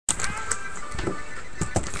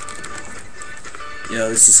Yo,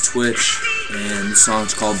 this is Twitch, and the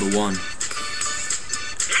song's called The One.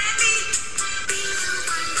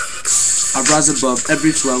 I rise above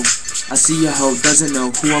every flow. I see a hoe, doesn't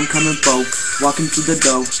know who I'm coming for. Walking through the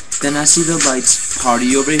door, then I see the lights.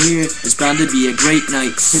 Party over here, it's bound to be a great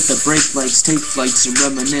night. Hit the brake lights, take flights, and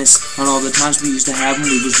reminisce on all the times we used to have when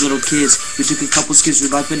we was little kids. We took a couple skips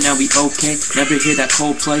through life, but now we okay. Never hear that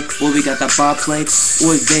Coldplay, well we got that Bob play.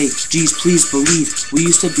 Oy vey, geez please believe, we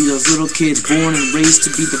used to be those little kids, born and raised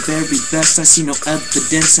to be the very best. I see no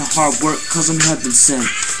evidence of hard work, cause I'm heaven sent.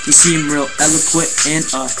 You seem real eloquent and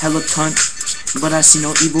a hella cunt, but I see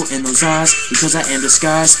no evil in those eyes, because I am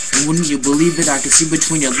disguised. And wouldn't you believe it, I can see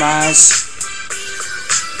between your lies.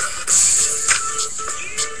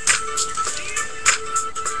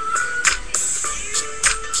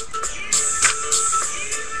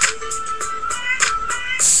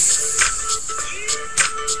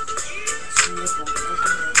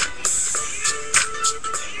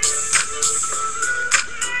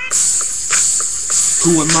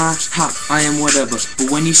 Who am I? Ha, I am whatever. But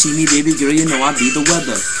when you see me, baby girl, you know I be the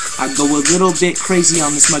weather. I go a little bit crazy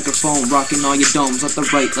on this microphone, rocking all your domes left to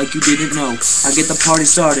right like you didn't know. I get the party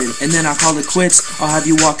started, and then I call it quits. I'll have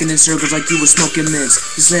you walking in circles like you were smoking mints.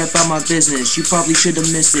 Just lay about my business, you probably should have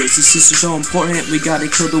missed this. These sisters so important, we gotta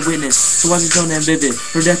kill the witness. So why's it so damn vivid?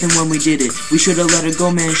 Her death and when we did it, we should have let her go,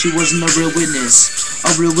 man, she wasn't a real witness.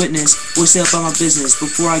 A real witness, boy, stay up on my business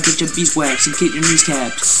before I get your beeswax and get your knees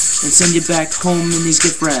capped and send you back home in these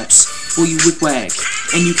gift wraps. Boy, you wig-wag,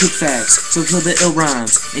 and you kick facts, so kill the ill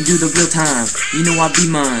rhymes, and do the real time. You know I be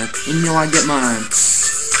mine, and you know I get mine.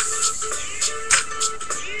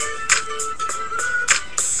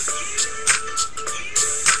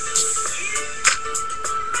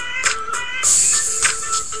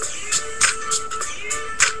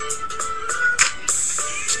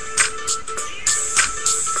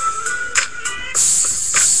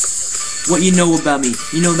 What you know about me?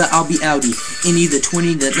 You know that I'll be outie in either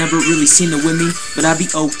 20 that never really seen the with me, but I be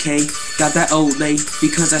okay. Got that Olay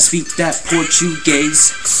because I speak that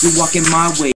Portuguese. You're walking my way.